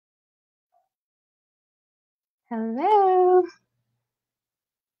Hello.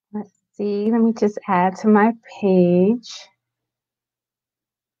 Let's see. Let me just add to my page.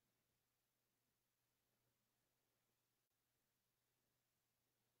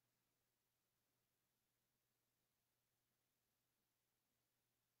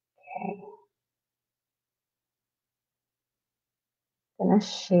 Okay. Gonna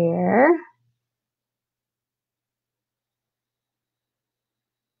share.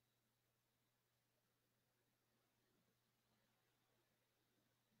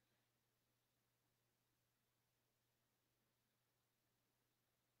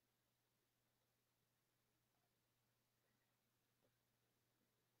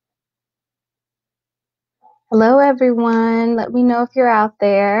 Hello, everyone. Let me know if you're out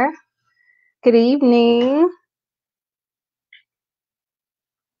there. Good evening.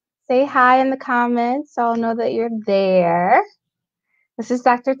 Say hi in the comments so I'll know that you're there. This is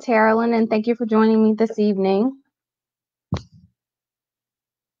Dr. Terralon, and thank you for joining me this evening.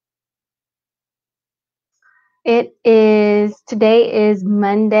 Today is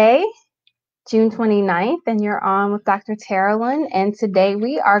Monday, June 29th, and you're on with Dr. Terralon. And today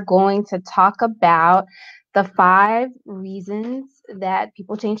we are going to talk about the 5 reasons that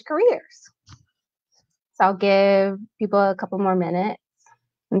people change careers. So I'll give people a couple more minutes,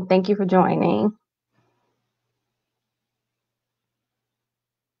 and thank you for joining.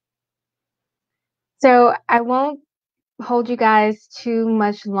 So I won't hold you guys too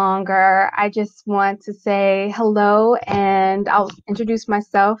much longer. I just want to say hello, and I'll introduce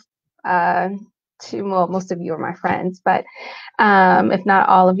myself well, most of you are my friends, but if not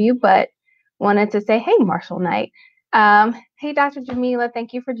all of you, but wanted to say, hey, Marshall Knight. Hey, Dr. Jamila,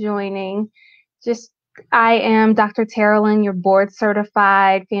 thank you for joining. I am Dr. Terralon, your board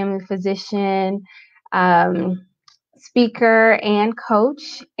certified family physician, speaker, and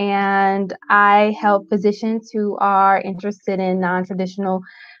coach. And I help physicians who are interested in non-traditional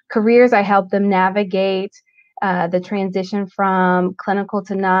careers. I help them navigate the transition from clinical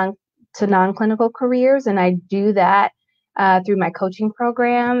to non-clinical careers. And I do that through my coaching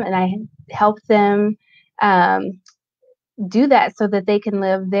program. And I help them do that so that they can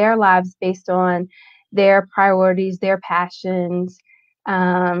live their lives based on their priorities, their passions,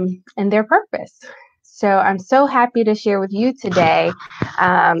 and their purpose. So I'm so happy to share with you today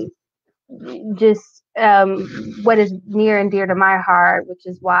what is near and dear to my heart, which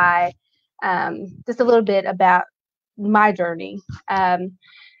is why just a little bit about my journey. As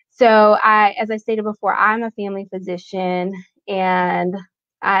I stated before, I'm a family physician, and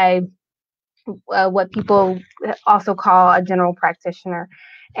I what people also call a general practitioner.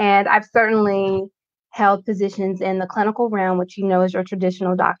 And I've certainly held positions in the clinical realm, which you know is your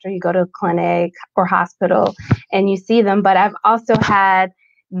traditional doctor. You go to a clinic or hospital and you see them. But I've also had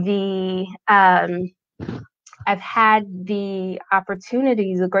the great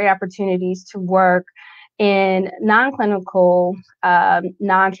opportunities to work in non-clinical,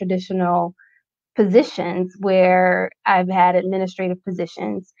 non-traditional positions where I've had administrative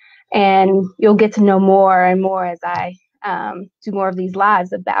positions, and you'll get to know more and more as I do more of these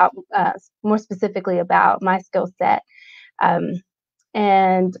lives about more specifically about my skill set.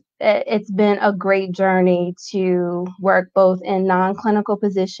 And it's been a great journey to work both in non-clinical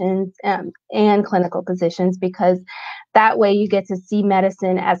positions and clinical positions, because that way you get to see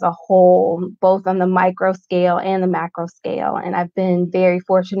medicine as a whole, both on the micro scale and the macro scale. And I've been very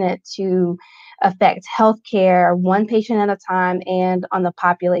fortunate to affect healthcare one patient at a time and on the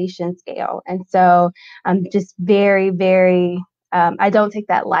population scale. And so I'm just very, very, I don't take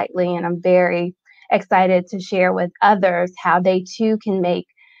that lightly, and I'm very excited to share with others how they too can make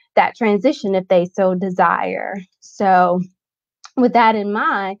that transition if they so desire. So with that in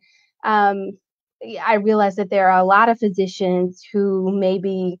mind, I realize that there are a lot of physicians who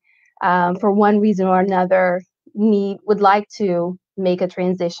maybe for one reason or another would like to make a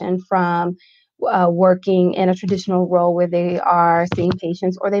transition from working in a traditional role where they are seeing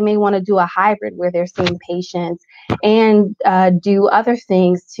patients, or they may want to do a hybrid where they're seeing patients and do other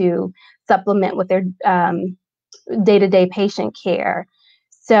things to supplement with their day-to-day patient care.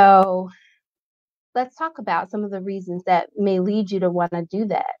 So let's talk about some of the reasons that may lead you to want to do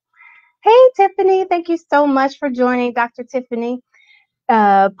that. Hey, Tiffany, thank you so much for joining, Dr. Tiffany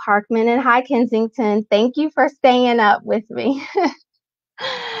Parkman. And hi, Kensington. Thank you for staying up with me.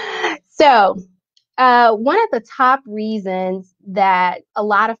 So one of the top reasons that a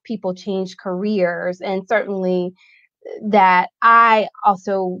lot of people change careers, and certainly that I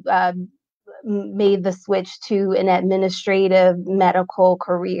also made the switch to an administrative medical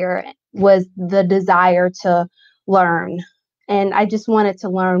career, was the desire to learn. And I just wanted to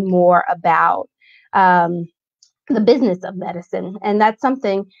learn more about the business of medicine. And that's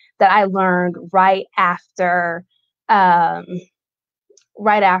something that I learned um,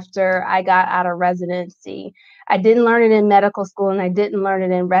 right after I got out of residency. I didn't learn it in medical school and I didn't learn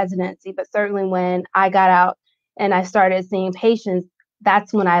it in residency, but certainly when I got out and I started seeing patients,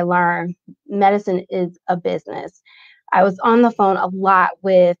 that's when I learned medicine is a business. I was on the phone a lot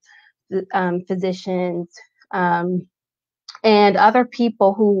with physicians, um, and other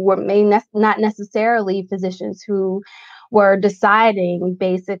people who were not necessarily physicians, who were deciding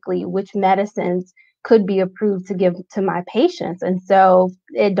basically which medicines could be approved to give to my patients. And so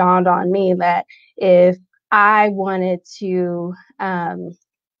it dawned on me that if I wanted to,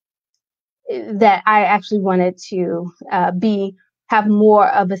 that I actually wanted to have more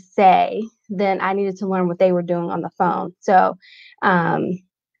of a say, then I needed to learn what they were doing on the phone. So um,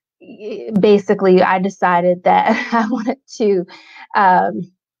 basically, I decided that I wanted to um,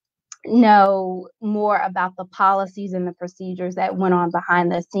 know more about the policies and the procedures that went on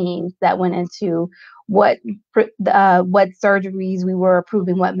behind the scenes, that went into what what surgeries we were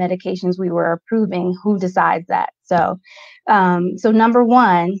approving, what medications we were approving, who decides that. So, so number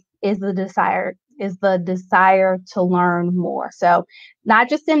one is the desire to learn more. So, not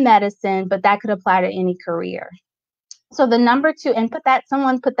just in medicine, but that could apply to any career. So the number two, and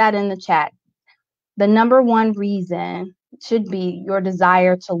someone put that in the chat. The number one reason should be your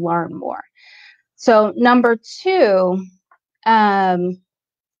desire to learn more. So number two, um,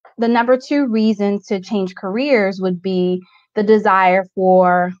 the number two reason to change careers would be the desire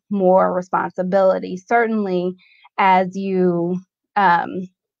for more responsibility. Certainly, as you as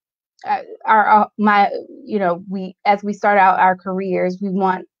we start out our careers,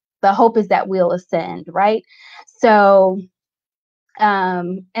 the hope is that we'll ascend, right? So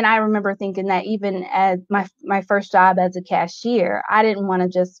and I remember thinking that even as my first job as a cashier, I didn't want to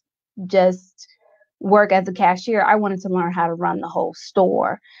just work as a cashier. I wanted to learn how to run the whole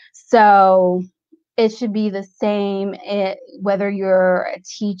store. So it should be the same whether you're a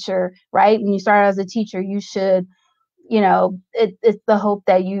teacher, right? When you start as a teacher, you should, it's the hope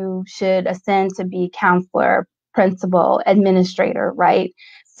that you should ascend to be counselor, principal, administrator, right?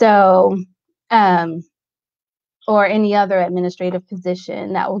 So um or any other administrative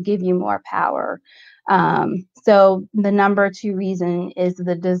position that will give you more power. So the number two reason is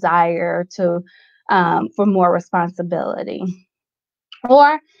the desire for more responsibility.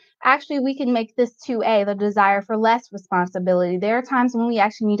 Or actually, we can make this 2A, the desire for less responsibility. There are times when we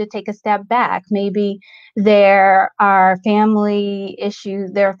actually need to take a step back. Maybe there are family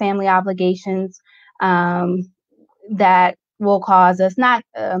issues, there are family obligations that will cause us not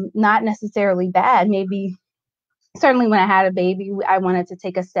necessarily bad, maybe. Certainly when I had a baby, I wanted to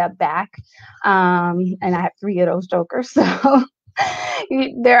take a step back. And I have 3 of those jokers. So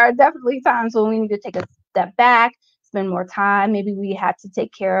there are definitely times when we need to take a step back, spend more time. Maybe we have to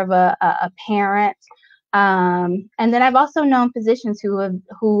take care of a parent. And then I've also known physicians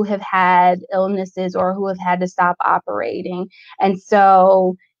who have had illnesses or who have had to stop operating. And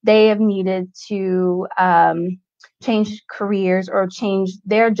so they have needed to change careers or change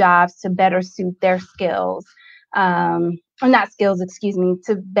their jobs to better suit their skills. Or not skills, excuse me,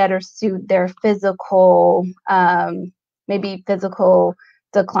 to better suit their physical, maybe physical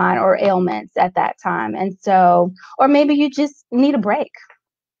decline or ailments at that time. And so, or maybe you just need a break.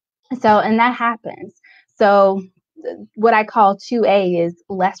 So, and that happens. So what I call 2A is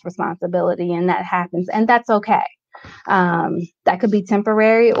less responsibility, and that happens, and that's okay. That could be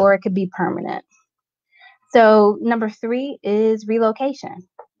temporary or it could be permanent. So number 3 is relocation.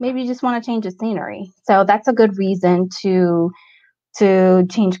 Maybe you just want to change the scenery. So that's a good reason to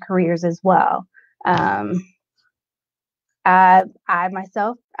change careers as well. I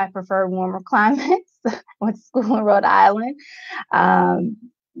myself, I prefer warmer climates. I went to school in Rhode Island. Um,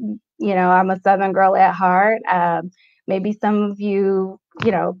 I'm a Southern girl at heart. Maybe some of you,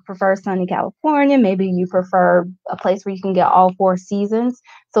 prefer sunny California. Maybe you prefer a place where you can get all 4 seasons.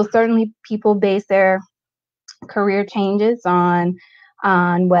 So certainly people base their career changes on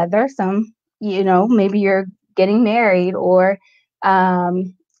weather. Some, maybe you're getting married, or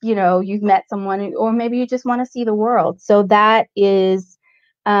you've met someone, or maybe you just want to see the world. So that is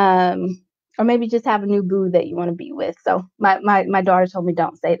or maybe just have a new boo that you want to be with. So my daughter told me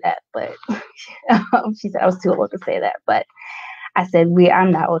don't say that, but she said I was too old to say that, but I said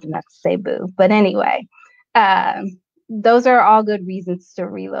I'm not old enough to say boo. But anyway, those are all good reasons to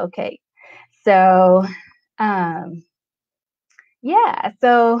relocate. So yeah,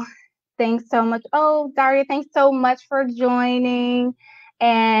 so thanks so much. Oh, Daria, thanks so much for joining.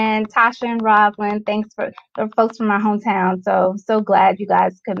 And Tasha and Roslyn, thanks for the folks from my hometown. So glad you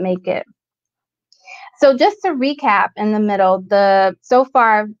guys could make it. So just to recap in the middle, so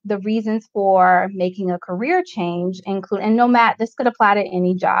far the reasons for making a career change include, and this could apply to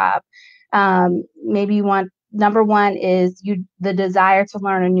any job. Maybe you want, number one is the desire to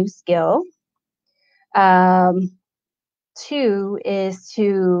learn a new skill. Two is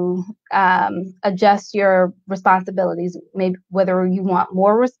to adjust your responsibilities, maybe whether you want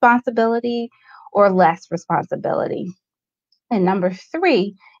more responsibility or less responsibility. And number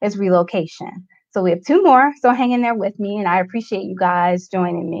three is relocation. So we have two more. So hang in there with me, and I appreciate you guys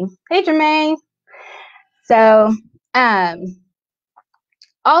joining me. Hey, Jermaine. So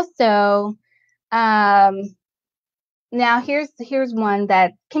also, now here's one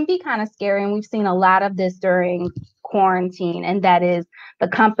that can be kind of scary, and we've seen a lot of this during quarantine, and that is the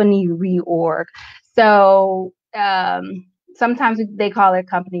company reorg. So sometimes they call it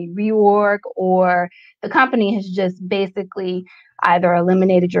company reorg, or the company has just basically either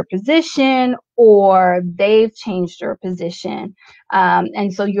eliminated your position or they've changed your position.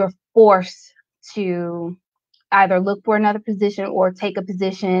 And so you're forced to either look for another position or take a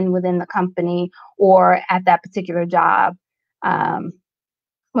position within the company or at that particular job,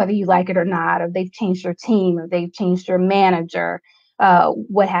 whether you like it or not, or they've changed your team, or they've changed your manager,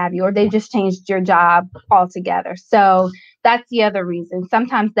 what have you, or they just changed your job altogether. So that's the other reason.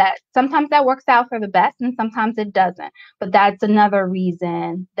 Sometimes that works out for the best, and sometimes it doesn't. But that's another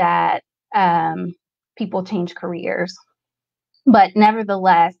reason that people change careers. But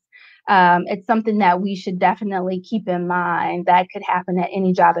nevertheless, it's something that we should definitely keep in mind. That could happen at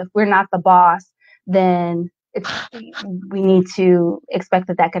any job. If we're not the boss, then we need to expect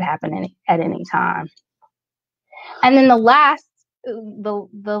that could happen at any time. And then the last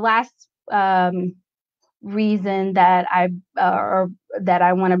reason that I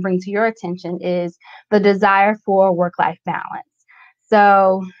want to bring to your attention is the desire for work-life balance.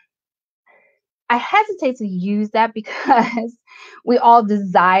 So I hesitate to use that because we all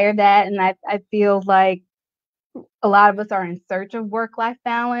desire that, and I feel like a lot of us are in search of work-life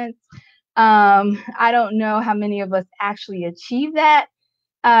balance. I don't know how many of us actually achieve that.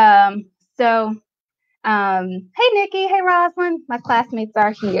 Hey Nikki, hey Roslyn, my classmates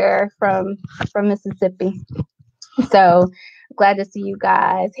are here from Mississippi. So glad to see you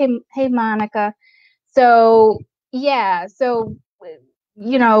guys. Hey Monica. So yeah, so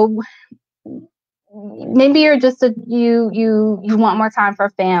you know, maybe you're just you want more time for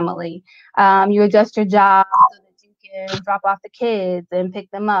family. You adjust your job so that you can drop off the kids and pick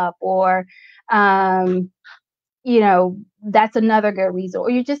them up, or that's another good reason. Or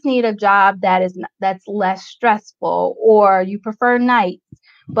you just need a job that's less stressful, or you prefer nights,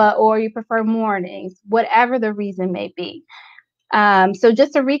 or you prefer mornings, whatever the reason may be. So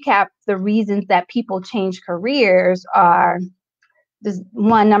just to recap, the reasons that people change careers are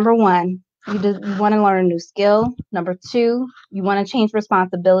number one, you want to learn a new skill. Number two, you want to change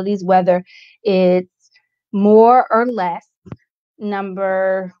responsibilities, whether it's more or less.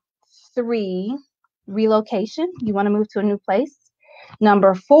 Number three, relocation. You want to move to a new place.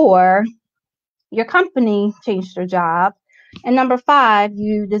 Number four, your company changed your job. And number five,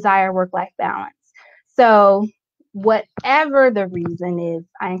 you desire work-life balance. So whatever the reason is,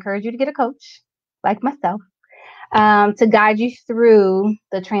 I encourage you to get a coach like myself, to guide you through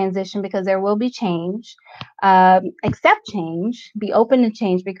the transition, because there will be change. Accept change, be open to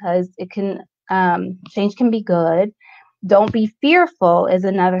change, because change can be good. Don't be fearful is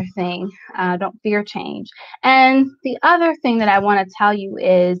another thing. Don't fear change. And the other thing that I want to tell you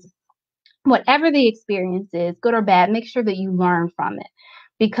is, whatever the experience is, good or bad, make sure that you learn from it,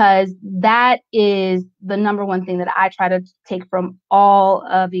 because that is the number one thing that I try to take from all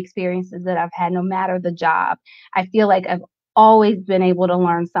of the experiences that I've had, no matter the job. I feel like I've always been able to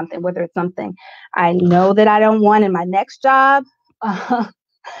learn something, whether it's something I know that I don't want in my next job,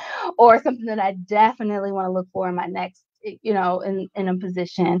 or something that I definitely want to look for in my next, in a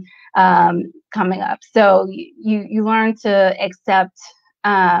position coming up. So you learn to accept,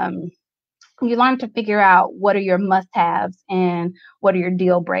 you learn to figure out what are your must-haves and what are your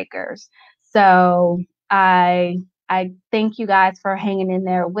deal breakers. So I thank you guys for hanging in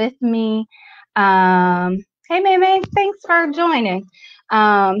there with me. Hey May, thanks for joining.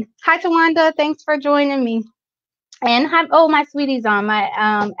 Hi Tawanda, thanks for joining me. And hi, my sweetie's on, my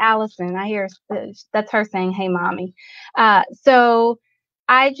Allison. I hear that's her saying, "Hey, mommy." So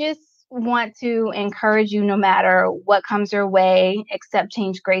I just want to encourage you, no matter what comes your way, accept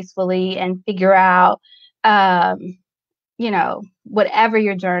change gracefully and figure out, whatever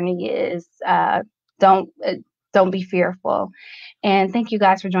your journey is. Don't be fearful. And thank you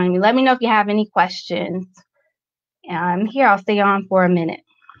guys for joining me. Let me know if you have any questions. I'm here. I'll stay on for a minute.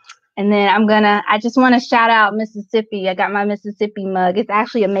 And then I just want to shout out Mississippi. I got my Mississippi mug. It's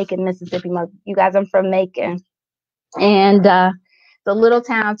actually a Macon, Mississippi mug. You guys, I'm from Macon. And it's a little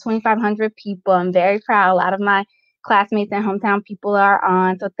town, 2,500 people. I'm very proud. A lot of my classmates and hometown people are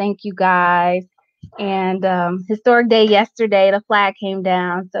on. So thank you guys. And historic day yesterday, the flag came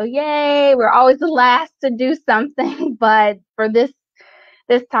down. So yay, we're always the last to do something. But for this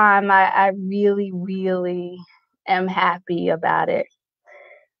time, I really, really am happy about it.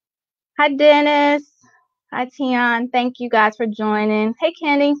 Hi, Dennis. Hi, Tion. Thank you guys for joining. Hey,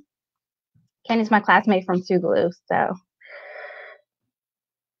 Kenny. Kenny's my classmate from Tougaloo. So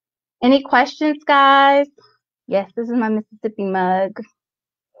any questions, guys? Yes, this is my Mississippi mug.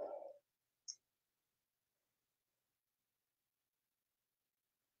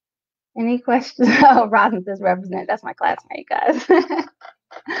 Any questions? Oh, Rosin says represent. That's my classmate, guys.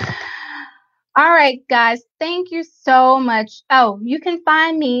 All right, guys. Thank you so much. Oh, you can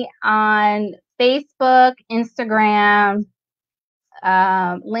find me on Facebook, Instagram,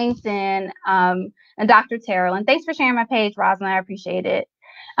 LinkedIn, and Dr. Terralon. Thanks for sharing my page, Rosin. I appreciate it.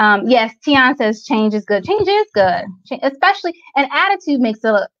 Yes, Tion says change is good. Change is good, especially, and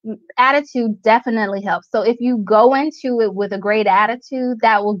attitude definitely helps. So if you go into it with a great attitude,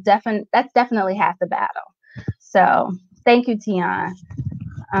 that's definitely half the battle. So thank you, Tion.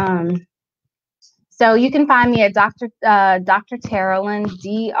 So you can find me at Dr. Terralon,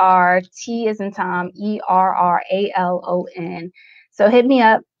 DRT as in Tom, ERRALON. So hit me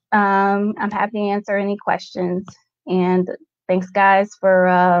up. I'm happy to answer any questions. And thanks, guys,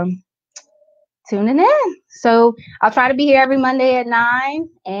 for tuning in. So I'll try to be here every Monday at 9.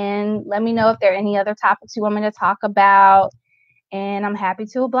 And let me know if there are any other topics you want me to talk about. And I'm happy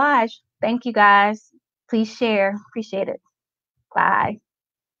to oblige. Thank you, guys. Please share. Appreciate it. Bye.